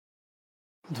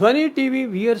ధ్వని టీవీ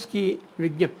వ్యూయర్స్కి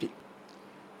విజ్ఞప్తి,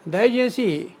 దయచేసి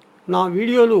నా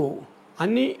వీడియోలు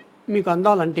అన్నీ మీకు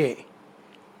అందాలంటే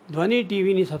ధ్వని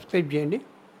టీవీని సబ్స్క్రైబ్ చేయండి.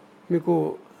 మీకు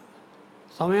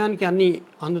సమయానికి అన్నీ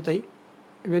అందుతాయి.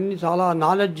 ఇవన్నీ చాలా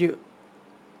నాలెడ్జ్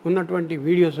ఉన్నటువంటి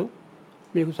వీడియోస్,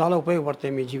 మీకు చాలా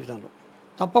ఉపయోగపడతాయి మీ జీవితంలో.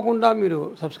 తప్పకుండా మీరు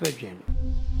సబ్స్క్రైబ్ చేయండి.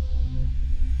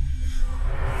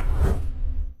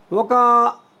 ఒక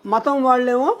మతం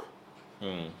వాళ్ళేమో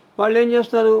వాళ్ళు ఏం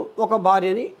చేస్తున్నారు, ఒక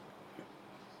భార్యని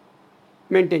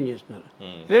మెయింటైన్ చేస్తున్నారు.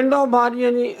 రెండో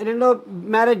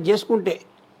మ్యారేజ్ చేసుకుంటే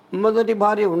మొదటి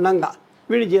భార్య ఉండంగా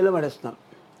వీళ్ళు జైలు పడేస్తున్నారు.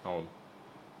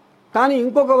 కానీ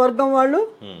ఇంకొక వర్గం వాళ్ళు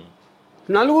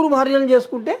నలుగురు భార్యలు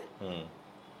చేసుకుంటే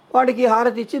వాడికి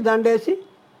హారతి ఇచ్చి దండేసి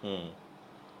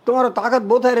తుమారో తాకత్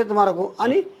పోతారే తుమారకు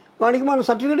అని వాడికి మనం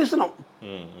సర్టిఫికేట్ ఇస్తున్నాం.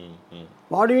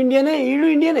 వాడు ఇండియనే, వీళ్ళు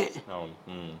ఇండియనే.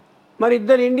 మరి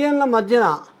ఇద్దరు ఇండియన్ల మధ్యన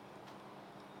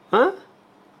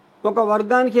ఒక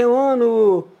వర్గానికి ఏమో నువ్వు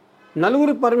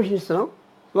నలుగురికి పర్మిషన్ ఇస్తున్నావు,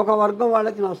 ఒక వర్గం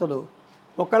వాళ్ళకి నువ్వు అసలు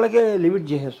ఒకళ్ళకే లిమిట్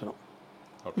చేసేస్తున్నావు.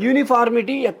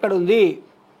 యూనిఫార్మిటీ ఎక్కడుంది?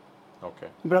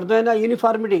 ఇప్పుడు అర్థమైందా?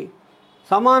 యూనిఫార్మిటీ,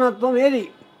 సమానత్వం ఏది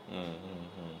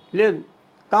లేదు.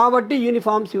 కాబట్టి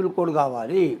యూనిఫామ్ సివిల్ కోడ్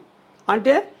కావాలి.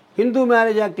 అంటే హిందూ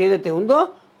మ్యారేజ్ యాక్ట్ ఏదైతే ఉందో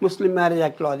ముస్లిం మ్యారేజ్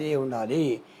యాక్ట్లో అదే ఉండాలి,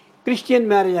 క్రిస్టియన్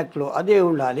మ్యారేజ్ యాక్ట్లో అదే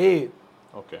ఉండాలి.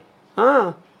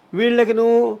 వీళ్ళకి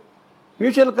నువ్వు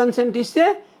మ్యూచువల్ కన్సెంట్ ఇస్తే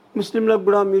ముస్లింలకు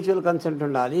కూడా మ్యూచువల్ కన్సెంట్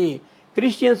ఉండాలి,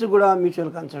 క్రిస్టియన్స్ కూడా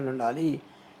మ్యూచువల్ కన్సెంట్ ఉండాలి,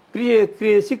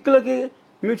 సిక్కులకి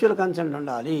మ్యూచువల్ కన్సెంట్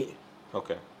ఉండాలి.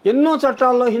 ఎన్నో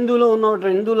చట్టాల్లో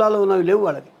హిందువులలో ఉన్నవి లేవు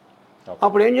వాళ్ళకి.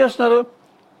 అప్పుడు ఏం చేస్తున్నారు,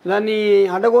 దాన్ని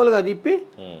అడ్డగోలుగా తిప్పి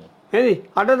ఏది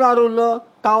అడ్డదారుల్లో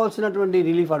కావాల్సినటువంటి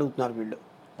రిలీఫ్ అడుగుతున్నారు వీళ్ళు.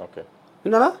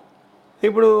 విన్నారా?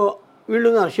 ఇప్పుడు వీళ్ళు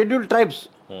ఉన్నారు షెడ్యూల్డ్ ట్రైబ్స్.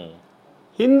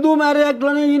 హిందూ మ్యారేజ్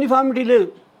యాక్ట్లోనే యూనిఫార్మిటీ లేదు.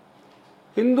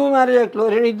 హిందూ మ్యారేజ్ యాక్ట్లో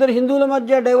ఇద్దరు హిందువుల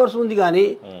మధ్య డైవర్స్ ఉంది, కానీ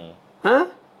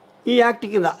ఈ యాక్ట్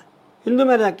కింద, హిందూ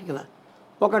మ్యారేజ్ యాక్ట్ కింద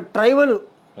ఒక ట్రైబల్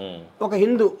ఒక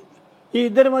హిందూ, ఈ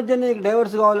ఇద్దరి మధ్య నీకు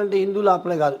డైవర్స్ కావాలంటే హిందువులు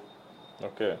అప్లై కాదు.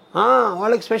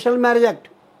 వాళ్ళకి స్పెషల్ మ్యారేజ్ యాక్ట్,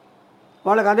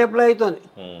 వాళ్ళకి అదే అప్లై అవుతుంది.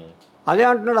 అదే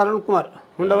అంటున్నాడు అరుణ్ కుమార్,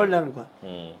 ఉండవల్లి అరుణ్ కుమార్.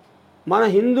 మన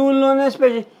హిందువుల్లోనే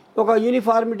స్పెషల్ ఒక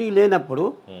యూనిఫార్మిటీ లేనప్పుడు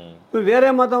నువ్వు వేరే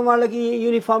మతం వాళ్ళకి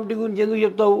యూనిఫార్మిటీ గురించి ఎందుకు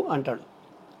చెప్తావు అంటాడు.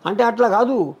 అంటే అట్లా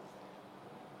కాదు,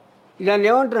 దాన్ని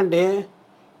ఏమంటారంటే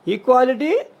ఈక్వాలిటీ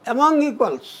అమాంగ్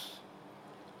ఈక్వల్స్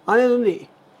అనేది ఉంది.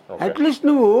 అట్లీస్ట్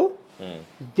నువ్వు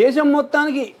దేశం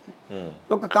మొత్తానికి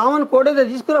ఒక కామన్ కోడ్ అయితే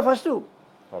తీసుకురా ఫస్ట్.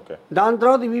 దాని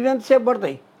తర్వాత ఇవి ఎంతసేపు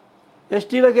పడతాయి.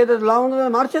 ఎస్టీలకు ఏదైతే లా ఉందో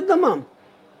మార్చేద్దాం, మనం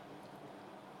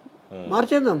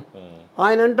మార్చేద్దాం.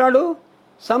 ఆయన అంటాడు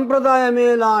సంప్రదాయమే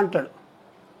లా అంటాడు.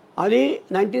 అది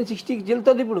 1960కి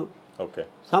చెల్తుంది. ఇప్పుడు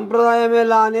సంప్రదాయమే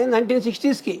లా అనేది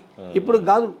 1960స్కి, ఇప్పుడు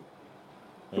కాదు.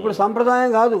 ఇప్పుడు సంప్రదాయం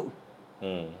కాదు,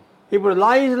 ఇప్పుడు law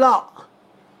is law,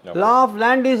 law of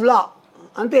land is law,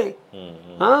 అంతే.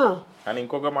 కానీ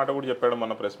ఇంకొక మాట కూడా చెప్పాడు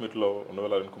మన ప్రెస్ మీట్లో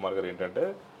ఉండవల్లి అరుణ్ కుమార్ గారు. ఏంటంటే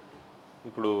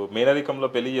ఇప్పుడు మేనరికంలో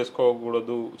పెళ్లి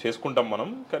చేసుకోకూడదు, చేసుకుంటాం మనం,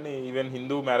 కానీ ఈవెన్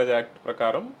హిందూ మ్యారేజ్ యాక్ట్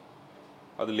ప్రకారం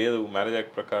అది లేదు. మ్యారేజ్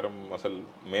యాక్ట్ ప్రకారం అసలు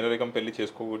మేనరికం పెళ్లి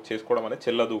చేసుకోవడం అనేది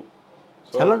చెల్లదు.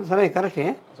 సరే, కరెక్టే.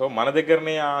 సో మన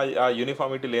దగ్గరనే ఆ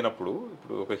యూనిఫార్మిటీ లేనప్పుడు,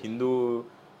 ఇప్పుడు ఒక హిందూ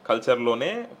కల్చర్లోనే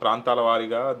ప్రాంతాల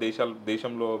వారీగా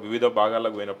దేశంలో వివిధ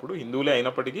భాగాలకు పోయినప్పుడు హిందువులే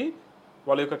అయినప్పటికీ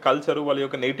వాళ్ళ యొక్క కల్చరు, వాళ్ళ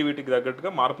యొక్క నేటివిటీకి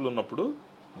తగ్గట్టుగా మార్పులు ఉన్నప్పుడు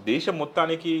దేశం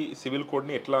మొత్తానికి సివిల్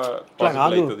కోడ్ని ఎట్లా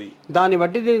అవుతుంది? దాన్ని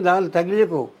బట్టి దీనికి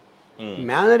తగిలికు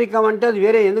మేనరికం అంటే అది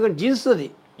వేరే, ఎందుకంటే జీన్స్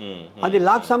అది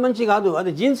లాకు సంబంధించి కాదు,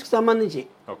 అది జీన్స్కి సంబంధించి.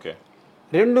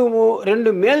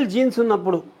 రెండు మేల్ జీన్స్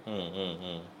ఉన్నప్పుడు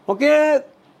ఒకే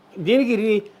దీనికి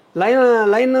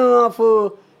లైన్ ఆఫ్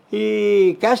ఈ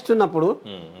క్యాస్ట్ ఉన్నప్పుడు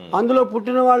అందులో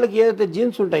పుట్టిన వాళ్ళకి ఏదైతే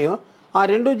జీన్స్ ఉంటాయో ఆ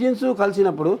రెండు జీన్స్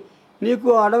కలిసినప్పుడు నీకు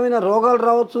అడమైన రోగాలు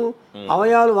రావచ్చు,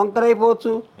 అవయవాలు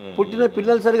వంకరైపోవచ్చు, పుట్టిన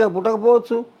పిల్లలు సరిగా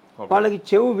పుట్టకపోవచ్చు, వాళ్ళకి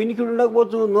చెవు వినికి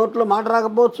ఉండకపోవచ్చు, నోట్లో మాట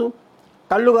రాకపోవచ్చు,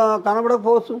 కళ్ళు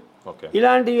కనబడకపోవచ్చు.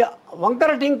 ఇలాంటి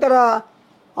వంకర టింకర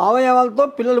అవయవాలతో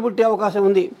పిల్లలు పుట్టే అవకాశం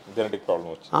ఉంది,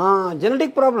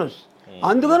 జెనెటిక్ ప్రాబ్లమ్స్.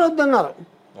 అందుకని వద్దన్నారు.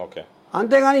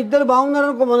 అంతేగాని ఇద్దరు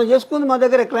బాగున్నారనుకో, మనం చేసుకుంది మా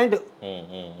దగ్గర క్లయింట్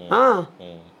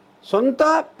సొంత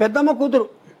పెద్దమ్మ కూతురు,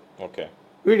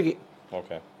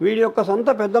 వీడి యొక్క సొంత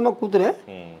పెద్దమ్మ కూతురే,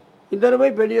 ఇద్దరు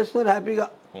పోయి పెళ్లి చేస్తున్నారు హ్యాపీగా.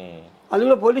 అది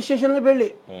కూడా పోలీస్ స్టేషన్లో పెళ్ళి,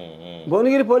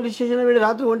 భువనగిరి పోలీస్ స్టేషన్లో వెళ్ళి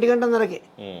రాత్రి 1:00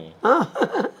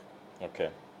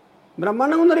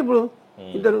 బ్రహ్మాండంగా ఉన్నారు ఇప్పుడు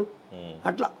ఇద్దరు.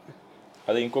 అట్లా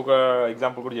అది ఇంకొక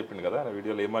ఎగ్జాంపుల్ కూడా చెప్పింది కదా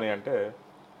వీడియోలో. ఏమని అంటే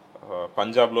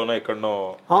పంజాబ్లోనో ఎక్కడనో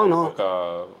అవును ఒక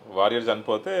వారియర్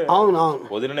చనిపోతే అవును అవును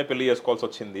వదిననే పెళ్లి చేసుకోవాల్సి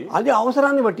వచ్చింది. అది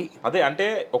అవసరాన్ని బట్టి. అదే అంటే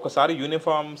ఒకసారి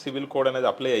యూనిఫామ్ సివిల్ కోడ్ అనేది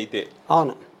అప్లై అయితే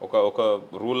అవును ఒక ఒక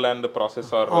రూల్ అండ్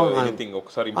ప్రాసెస్ ఆర్ అవును అవును. ఎనీథింగ్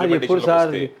ఒకసారి అది ఎప్పుడు ఇంప్లిమెంటేషన్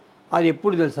సార్ వస్తే. అది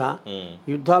ఎప్పుడు తెలుసా,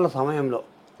 యుద్ధాల సమయంలో.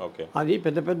 ఓకే. అది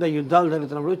పెద్ద పెద్ద యుద్ధాలు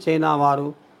జరుగుతున్నప్పుడు, చైనా వారు,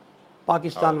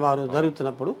 పాకిస్తాన్ వారు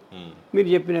జరుగుతున్నప్పుడు మీరు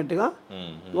చెప్పినట్టుగా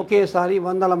ఒకేసారి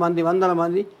వందల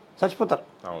మంది చచ్చిపోతారు.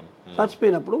 అవును.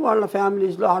 చచ్చిపోయినప్పుడు వాళ్ళ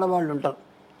ఫ్యామిలీస్లో ఆడవాళ్ళు ఉంటారు.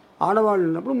 ఆడవాళ్ళు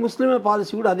ఉన్నప్పుడు ముస్లింల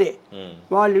పాలసీ కూడా అదే.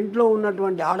 వాళ్ళ ఇంట్లో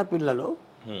ఉన్నటువంటి ఆడపిల్లలు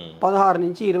 16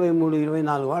 నుంచి 23,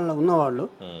 24 వాళ్ళ ఉన్నవాళ్ళు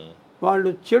వాళ్ళు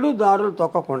చెడు దారులు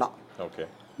తొక్కకుండా ఓకే.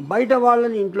 బయట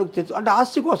వాళ్ళని ఇంట్లోకి తెచ్చు, అంటే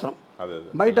ఆస్తి కోసం అదే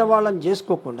అదే. బయట వాళ్ళని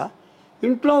చేసుకోకుండా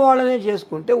ఇంట్లో వాళ్ళనే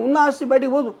చేసుకుంటే ఉన్న ఆస్తి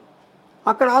బయటికి పోదు.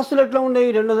 అక్కడ ఆస్తులు ఎట్లా ఉండేవి,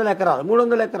 200 ఎకరాలు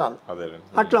 300 ఎకరాలు అదే.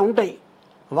 అట్లా ఉంటాయి.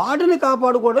 వాటిని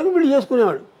కాపాడుకోవడానికి వీళ్ళు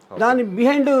చేసుకునేవాడు. దాని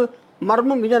బిహైండ్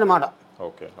మర్మం ఇదన్నమాట.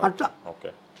 ఓకే. అట్లా ఓకే.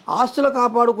 ఆస్తులు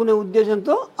కాపాడుకునే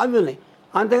ఉద్దేశంతో అవి ఉన్నాయి.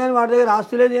 అంతేగాని వాడి దగ్గర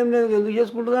ఆస్తి లేదు ఏం లేదు, ఎందుకు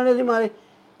చేసుకుంటుంది అనేది మరి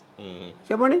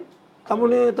చెప్పండి.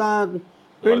 తమ్ముడిని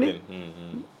పెళ్ళి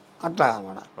అట్లా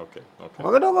అన్నమాట. ఓకే. ఓకే.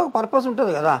 ఒకటి ఒక పర్పస్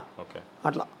ఉంటుంది కదా ఓకే.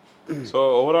 అట్లా. సో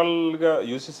ఓవరాల్గా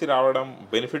యూసీసీ రావడం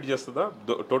బెనిఫిట్ చేస్తుందా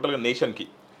టోటల్గా నేషన్కి,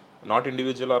 not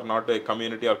individual are not a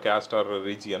community are caste or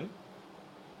region?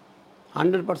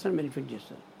 100% benefit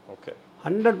చేస్తుంది. ఓకే.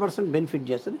 100% బెనిఫిట్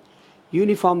చేస్తుంది.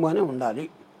 యూనిఫామ్గానే ఉండాలి.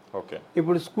 ఓకే.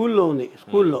 ఇప్పుడు స్కూల్లో ఉంది,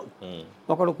 స్కూల్లో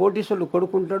ఒకడు కోటీశ్వరుడు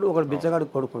కొడుకుంటాడు, ఒకడు బిచ్చగాడు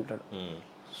కొడుకుంటాడు.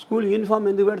 స్కూల్ యూనిఫామ్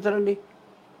ఎందుకు పెడతారండి?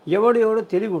 ఎవడో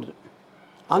తెలియకూడదు.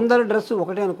 అందరి డ్రెస్సు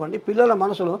ఒకటే అనుకోండి, పిల్లల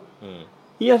మనసులో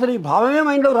అసలు ఈ భావమే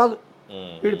మైండ్లో రాదు.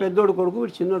 వీడు పెద్దోడు కొడుకు,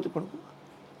 వీడు చిన్నోడు కొడుకు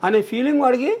అనే ఫీలింగ్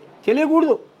వాడికి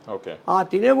తెలియకూడదు. ఓకే. ఆ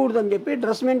తెలియకూడదు అని చెప్పి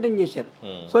డ్రెస్ మెయింటైన్ చేశారు.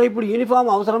 సో ఇప్పుడు యూనిఫామ్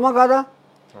అవసరమా కాదా?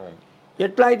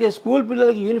 ఎట్లా అయితే స్కూల్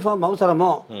పిల్లలకి యూనిఫామ్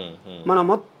అవసరమో మన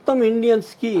మొత్తం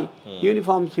ఇండియన్స్కి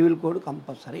uniform civil code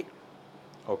compulsory.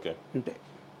 Okay. అంతే.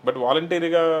 బట్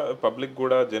వాలంటీరీగా పబ్లిక్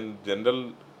కూడా జనరల్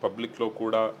పబ్లిక్లో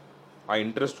కూడా ఆ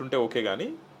ఇంట్రెస్ట్ ఉంటే ఓకే, కానీ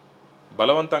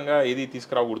బలవంతంగా ఏది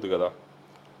తీసుకురాకూడదు కదా.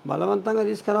 బలవంతంగా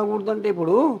తీసుకురాకూడదు అంటే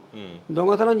ఇప్పుడు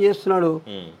దొంగతనం చేస్తున్నాడు,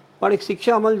 వాడికి శిక్ష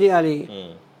అమలు చేయాలి.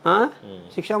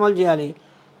 శిక్ష అమలు చేయాలి.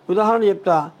 ఉదాహరణ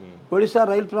చెప్తా, ఒడిశా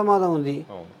రైలు ప్రమాదం ఉంది.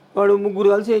 వాడు ముగ్గురు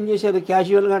కలిసి ఏం చేశారు,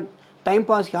 క్యాజువల్గా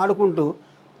టైంపాస్కి ఆడుకుంటూ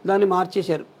దాన్ని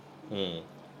మార్చేశారు,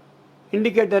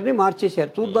 ఇండికేటర్ని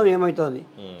మార్చేశారు. చూద్దాం ఏమవుతుంది.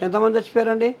 ఎంతమంది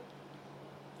చచ్చిపోయారండి?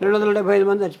 275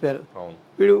 మంది చచ్చిపోయారు.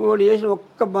 వీడు చేసిన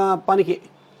ఒక్క పనికి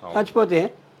చచ్చిపోతే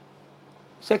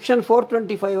సెక్షన్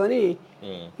 425 అని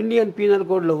ఇండియన్ పీనల్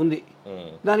కోడ్లో ఉంది.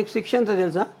 దానికి శిక్ష ఎంత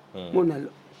తెలుసా? 3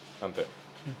 నెలలు. అంతే.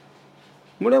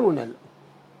 3 నెలలు.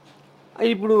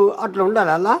 ఇప్పుడు అట్లా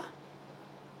ఉండాలి. అలా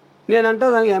నేనంటే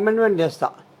దానికి అమెండ్మెంట్ చేస్తా.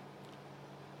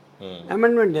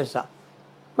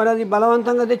 మరి అది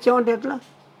బలవంతంగా తెచ్చామంటే ఎట్లా?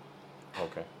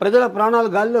 ప్రజల ప్రాణాలు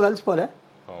గాలిలో కలిసిపోలే.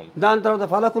 దాని తర్వాత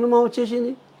ఫలకునుమం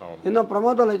వచ్చేసింది, ఎన్నో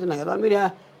ప్రమాదాలు అవుతున్నాయి కదా. మీరు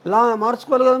ఇలా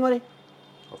మార్చుకోవాలి కదా మరి.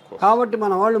 కాబట్టి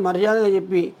మన వాళ్ళు మర్యాదగా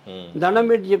చెప్పి దండం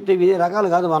పెట్టి చెప్తే ఇదే రకాలు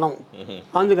కాదు మనం.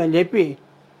 అందుకని చెప్పి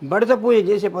బడిత పూజ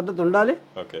చేసే పద్ధతి ఉండాలి.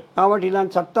 కాబట్టి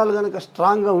ఇలాంటి చట్టాలు కనుక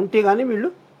స్ట్రాంగ్గా ఉంటే కానీ వీళ్ళు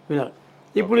వినరు.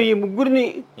 ఇప్పుడు ఈ ముగ్గురిని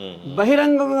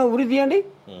బహిరంగంగా ఉరి తీయండి,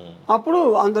 అప్పుడు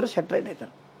అందరూ సెటిల్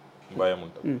అవుతారు.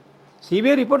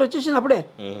 సిబిఐ రిపోర్ట్ వచ్చేసింది అప్పుడే.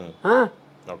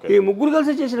 ఈ ముగ్గురు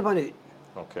కలిసి చేసిన పని ఇది.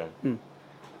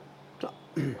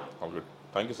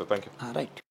 Thank you sir. Thank you.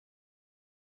 Right.